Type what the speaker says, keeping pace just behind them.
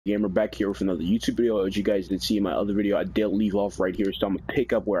Gamer back here with another YouTube video. As you guys did see in my other video, I did leave off right here, so I'm gonna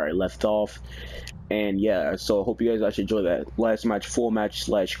pick up where I left off. And yeah, so I hope you guys actually enjoy that last match, full match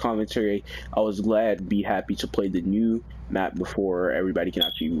slash commentary. I was glad, be happy to play the new map before everybody can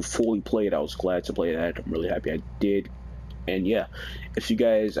actually fully play it. I was glad to play that. I'm really happy I did. And yeah, if you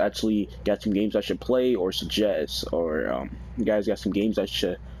guys actually got some games I should play or suggest, or you guys got some games I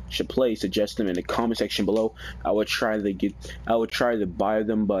should play, suggest them in the comment section below. I would try to buy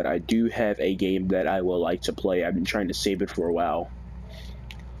them, but I do have a game that I would like to play. I've been trying to save it for a while,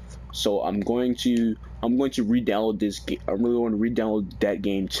 so I'm going to re-download this game. I really want to re-download that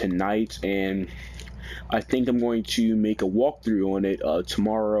game tonight, and I think I'm going to make a walkthrough on it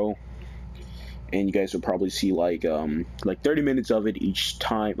tomorrow, and you guys will probably see like 30 minutes of it each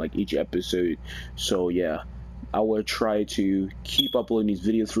time, like each episode. So yeah, I will try to keep uploading these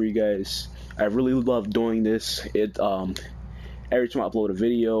videos for you guys. I really love doing this. Every time I upload a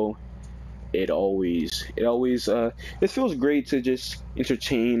video, it feels great to just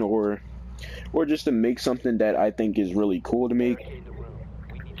entertain or just to make something that I think is really cool to make.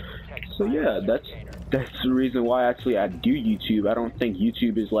 So yeah, that's the reason why actually I do YouTube. I don't think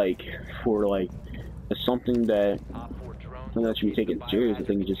YouTube is like for something that should be taken serious. I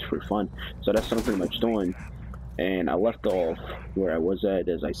think it's just for fun. So that's what I'm pretty much doing. And I left off where I was at,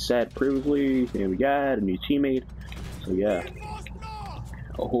 as I said previously, and we got a new teammate. So yeah,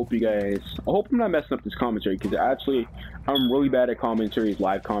 I hope I'm not messing up this commentary, because actually I'm really bad at commentaries,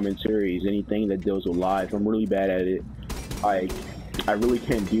 live commentaries, anything that deals with live. I'm really bad at it. I really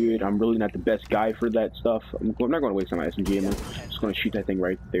can't do it. I'm really not the best guy for that stuff. I'm not going to waste my SMG. I'm just going to shoot that thing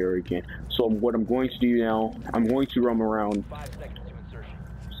right there again. So what I'm going to do now, I'm going to roam around.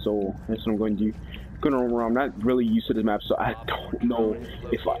 So that's what I'm going to do. I'm not really used to this map, so I don't know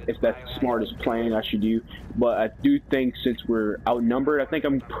if that's the smartest plan I should do. But I do think, since we're outnumbered, I think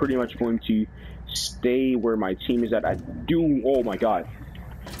I'm pretty much going to stay where my team is at. Oh my god,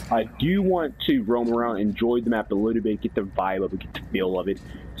 I do want to roam around, enjoy the map a little bit, get the vibe of it, get the feel of it.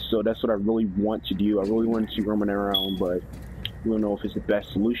 So that's what I really want to do. I really want to roam around, but I don't know if it's the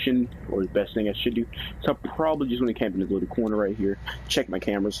best solution or the best thing I should do. So I'm probably just going to camp in this little corner right here, check my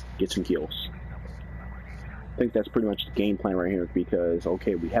cameras, get some kills. I think that's pretty much the game plan right here, because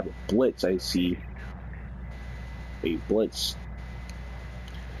okay, we have a blitz. I see a blitz,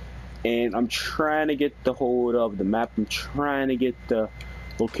 and I'm trying to get the hold of the map. I'm trying to get the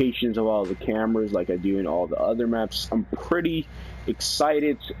locations of all the cameras like I do in all the other maps. I'm pretty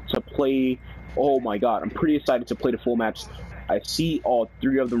excited to play. Oh my god, I'm pretty excited to play the full maps. I see all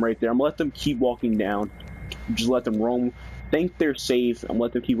three of them right there. I'm gonna let them keep walking down, just let them roam. Think they're safe. I'm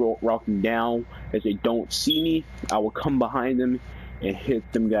let them keep walking down. As they don't see me, I will come behind them and hit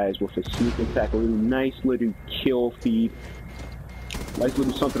them guys with a sneak attack. A little nice little kill feed. Nice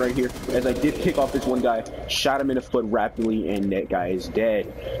little something right here. As I did kick off this one guy, shot him in the foot rapidly, and that guy is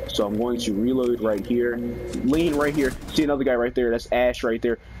dead. So I'm going to reload right here, lean right here. See another guy right there. That's Ash right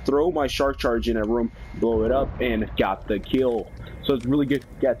there. Throw my shark charge in a room, blow it up, and got the kill. So it's really good.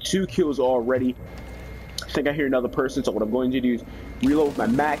 Got 2 kills already. I think I hear another person, so what I'm going to do is reload with my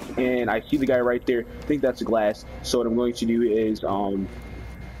Mac, and I see the guy right there. I think that's a glass. So what I'm going to do is I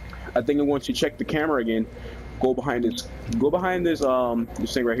think I'm going to check the camera again. Go behind this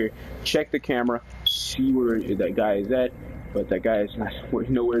this thing right here. Check the camera, see where that guy is at, but that guy is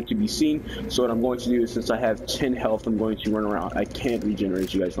nowhere to be seen. So what I'm going to do is, since I have 10 health, I'm going to run around. I can't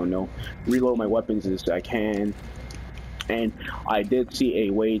regenerate, you guys don't know. Reload my weapons as I can. And I did see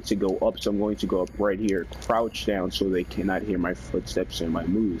a way to go up, so I'm going to go up right here, crouch down, so they cannot hear my footsteps and my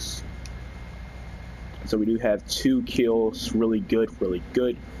moves. So we do have 2 kills. Really good, really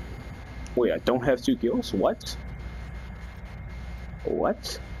good. Wait, I don't have 2 kills? What?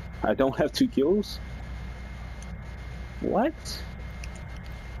 What? I don't have 2 kills? What?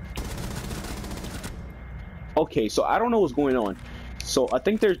 Okay, so I don't know what's going on. So I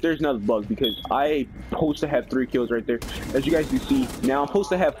think there's another bug, because I supposed to have 3 kills right there. As you guys can see, now I'm supposed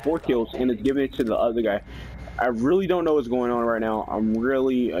to have 4 kills, and it's giving it to the other guy. I really don't know what's going on right now. I'm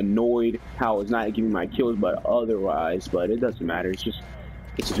really annoyed how it's not giving my kills, but it doesn't matter. It's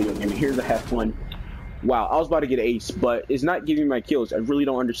a video game. Here's a have fun. Wow, I was about to get an ace, but it's not giving me my kills. I really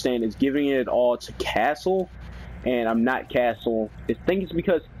don't understand. It's giving it all to Castle, and I'm not Castle. I think it's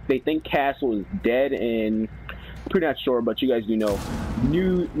because they think Castle is dead, and pretty not sure, but you guys do know,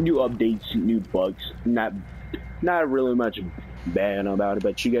 new updates, new bugs. Not really much bad about it,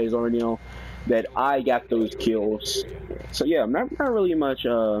 but you guys already know that I got those kills. So yeah, I'm not really much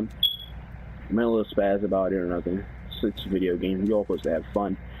I'm a little spaz about it or nothing. It's a video game. You're all supposed to have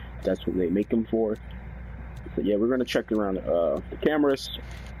fun. That's what they make them for. So yeah, we're gonna check around the cameras.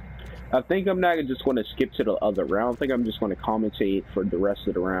 I think I'm not just going to skip to the other round. I think I'm just going to commentate for the rest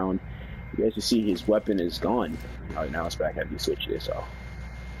of the round. You guys can see his weapon is gone. All right, now it's back. I have to switch this off.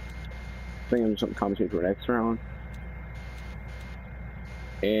 I think I'm just going to commentate for the next round.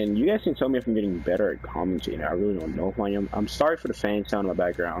 And you guys can tell me if I'm getting better at commentating. I really don't know if I am. I'm sorry for the fan sound in my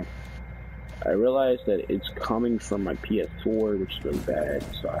background. I realized that it's coming from my PS4, which is really bad.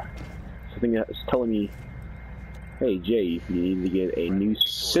 So I think it's telling me, hey Jay, you need to get a new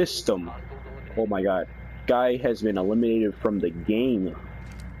system. Oh my god. Guy has been eliminated from the game.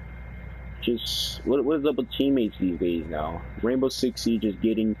 Just, what is up with teammates these days now? Rainbow Six Siege is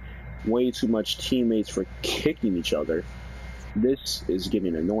getting way too much teammates for kicking each other. This is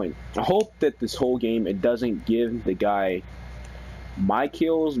getting annoying. I hope that this whole game, it doesn't give the guy my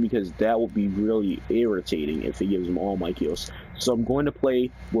kills, because that will be really irritating if it gives him all my kills. So I'm going to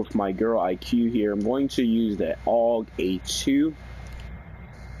play with my girl IQ here. I'm going to use the AUG A2,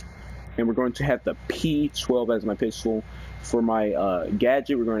 and we're going to have the P12 as my pistol. For my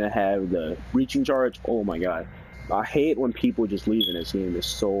gadget, we're going to have the breaching charge. Oh my god, I hate when people just leave in this game. It's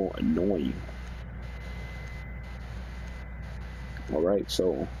so annoying. Alright,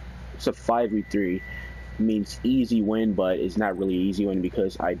 so it's a 5v3. Means easy win, but it's not really easy win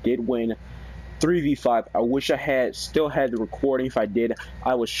because I did win 3v5. I wish I still had the recording. If I did,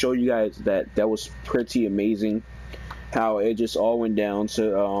 I would show you guys that was pretty amazing how it just all went down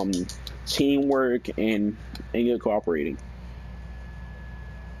to teamwork and good cooperating.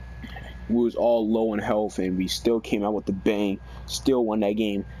 We was all low in health and we still came out with the bang, still won that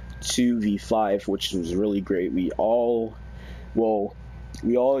game 2v5, which was really great. We all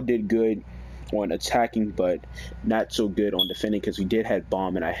did good on attacking, but not so good on defending, because we did have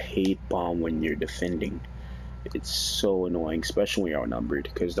bomb, and I hate bomb when you're defending. It's so annoying, especially when you're outnumbered,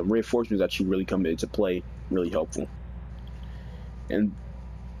 because the reinforcements actually really come into play, really helpful. And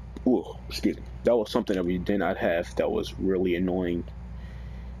excuse me, that was something that we did not have that was really annoying,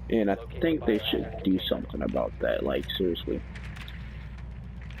 and I think they should do something about that. Like, seriously,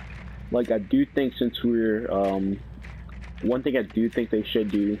 like, I do think, since we're one thing I do think they should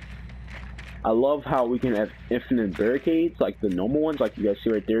do, I love how we can have infinite barricades, like the normal ones, like you guys see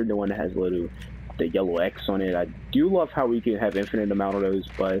right there, the one that has the yellow X on it. I do love how we can have infinite amount of those,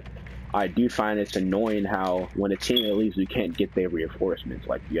 but I do find it's annoying how when a team leaves, we can't get their reinforcements.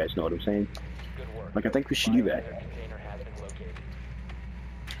 Like, you guys know what I'm saying? Like, I think we should do that.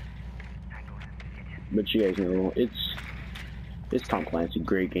 But you guys know, it's Tom Clancy,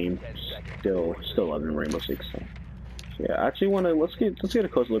 great game. Still loving Rainbow Six. So. Yeah, I actually want to let's get a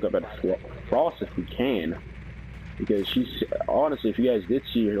closer look up at Frost if we can, because she's honestly, if you guys did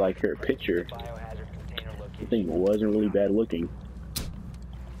see her picture, I think it wasn't really bad looking.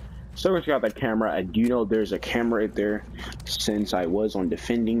 So we got that camera. I do know there's a camera right there, since I was on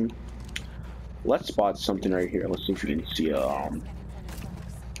defending. Let's spot something right here. Let's see if we can see yeah,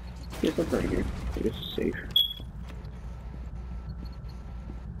 something right here. This is safe.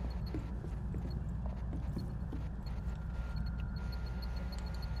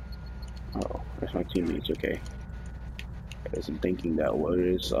 Oh, that's my teammates. Okay, I wasn't thinking that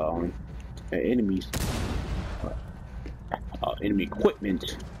was enemies. Enemy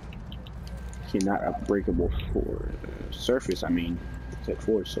equipment cannot unbreakable for surface. I mean, except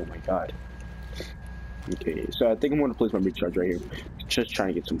force. Oh my god. Okay, so I think I'm going to place my recharge right here. Just trying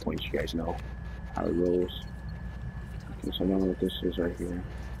to get some points. You guys know how it rolls. Okay, so I don't know what this is right here.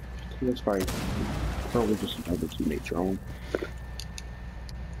 That's probably just another teammate drone.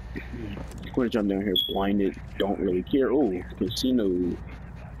 I'm going to jump down here blinded, don't really care. Oh, casino.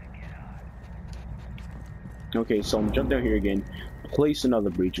 Okay, so I'm jump down here again, place another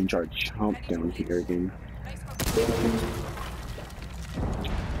breach and charge, jump down here again. So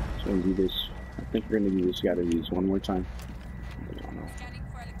I'm going to do this. I think we're going to do this. Gotta do this one more time. I don't know.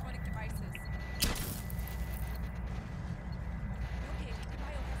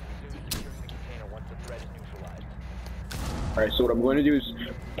 Alright, so what I'm going to do is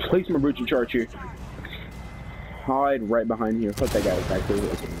place my breach and charge here. Hide right behind here. Put that guy exactly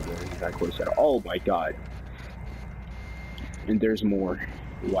what I said. Oh my god. And there's more.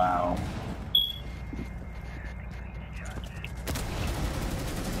 Wow.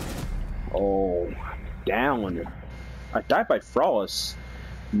 Oh, down. I died by Frost.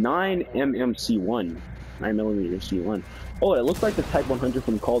 9mm C1. 9mm C1. Oh, it looks like the Type 100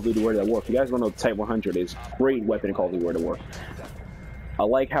 from Call of Duty World at War. If you guys don't know, the Type 100 is a great weapon in Call of Duty World at War. I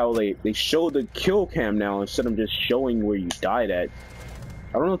like how they show the kill cam now instead of just showing where you died at.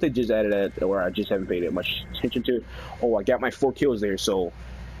 I don't know if they just added that or I just haven't paid that much attention to it. Oh, I got my 4 kills there, so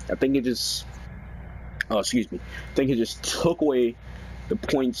I think it just... Oh, excuse me. I think it just took away the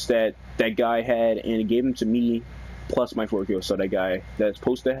points that that guy had, and it gave them to me plus my 4 kills. So that guy that's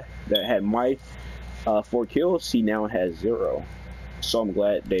supposed to that had my 4 kills, he now has 0. So I'm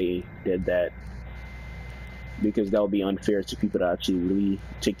glad they did that, because that would be unfair to people that actually really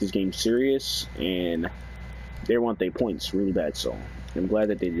take this game serious and they want their points really bad. So I'm glad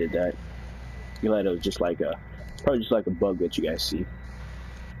that they did that. I'm glad it was just like a probably just like a bug that you guys see.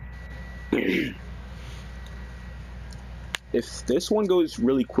 If this one goes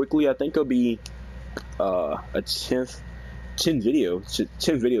really quickly, I think it'll be a 10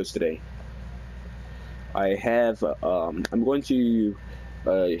 videos today. I have I'm going to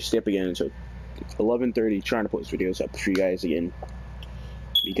stay up again until 11:30 trying to post videos up for you guys again,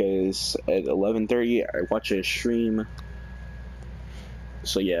 because at 11:30 I watch a stream.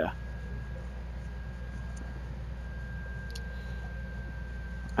 So yeah,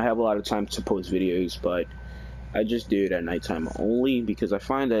 I have a lot of time to post videos, but I just do it at nighttime only because I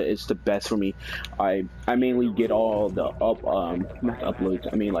find that it's the best for me. I mainly get all the not uploads,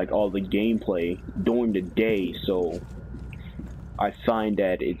 I mean like all the gameplay during the day, so I find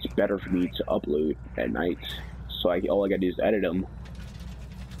that it's better for me to upload at night. So all I gotta do is edit them,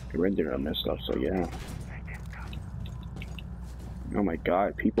 render them and stuff. So yeah. Oh my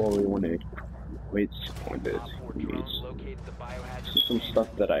god, people really want to quit on this. This is some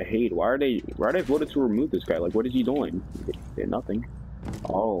stuff that I hate. Why are they voted to remove this guy? Like, what is he doing? He did nothing.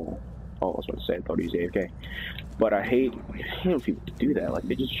 Oh, I was about to say, I thought he was AFK. But I hate when people do that. Like,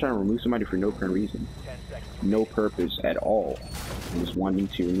 they just try to remove somebody for no apparent reason, no purpose at all, and just wanting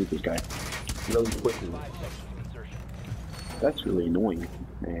to remove this guy really quickly. That's really annoying,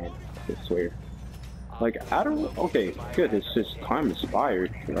 man. I swear. Like, I don't. Okay, good. It's just time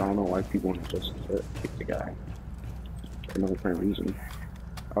expired. I don't know why people want to just kick the guy for no apparent reason.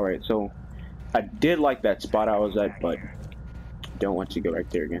 All right, so I did like that spot I was at, but don't want to go right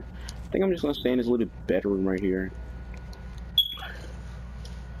there again. I think I'm just gonna stay in this little bedroom right here.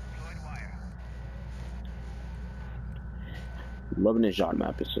 Loving this genre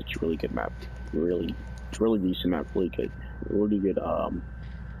map. It's such a really good map. It's really decent map. Really good. Really good.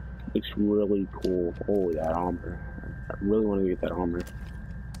 Looks really cool. Oh, that armor. I really want to get that armor.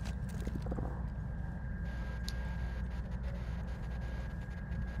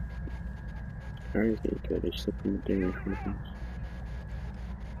 Very good. They slip from the thing in front of us.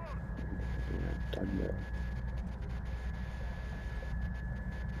 Done that.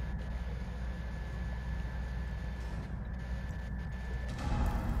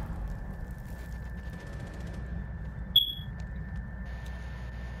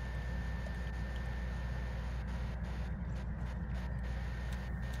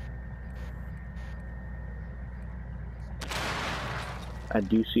 I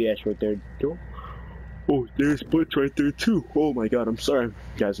do see Ash right there. Oh, there's Blitz right there too. Oh my god, I'm sorry.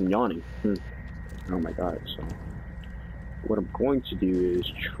 Guys, I'm yawning. Oh my god, so what I'm going to do is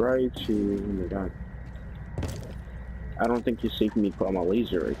try to, oh my god. I don't think he's safe for me to put my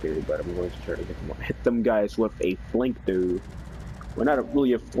laser right there, but I'm going to try to hit them guys with a flank though. Well, not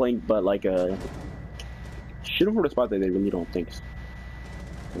really a flank, but like a shoot them from the spot that they really don't think.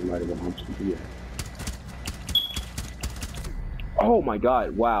 They might have been on to do that. Oh my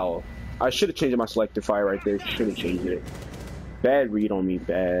god, wow. I should have changed my selective fire right there. Should have changed it. Bad read on me,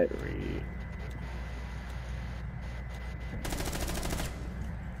 bad read.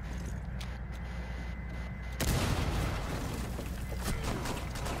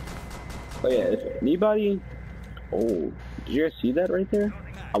 Oh yeah, if anybody... Oh, did you guys see that right there?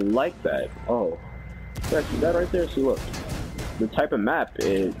 I like that. Oh, you guys see that right there? See, look. The type of map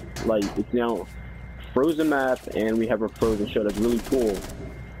is, like, it's now frozen map, and we have a frozen shield. That's really cool.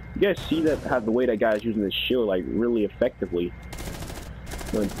 You guys see that, how the way that guy's using this shield, like, really effectively.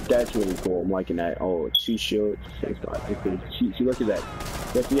 Like, that's really cool. I'm liking that. Oh, 2 shields. See, look at that.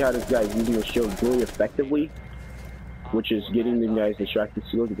 You see how this guy's using the shield really effectively, which is getting the guys distracted.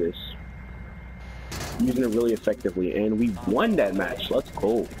 See, look at this. Using it really effectively, and we won that match. Let's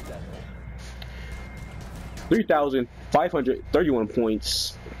go. 3,531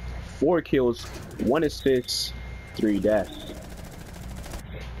 points, 4 kills, 1 assist, 3 deaths.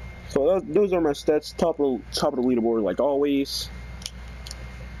 So those are my stats. Top of the leaderboard, like always.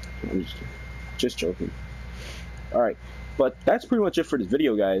 I'm just joking. All right, but that's pretty much it for this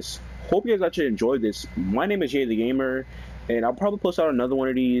video, guys. Hope you guys actually enjoyed this. My name is Jay the Gamer, and I'll probably post out another one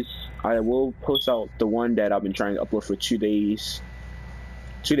of these. I will post out the one that I've been trying to upload for 2 days.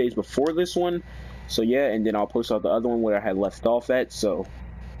 2 days before this one. So yeah, and then I'll post out the other one where I had left off at. So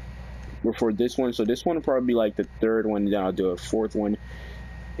before this one, so this one will probably be like the 3rd one. Then I'll do a 4th one,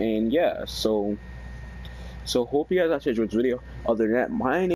 and yeah. So So hope you guys actually enjoyed this video. Other than that, my name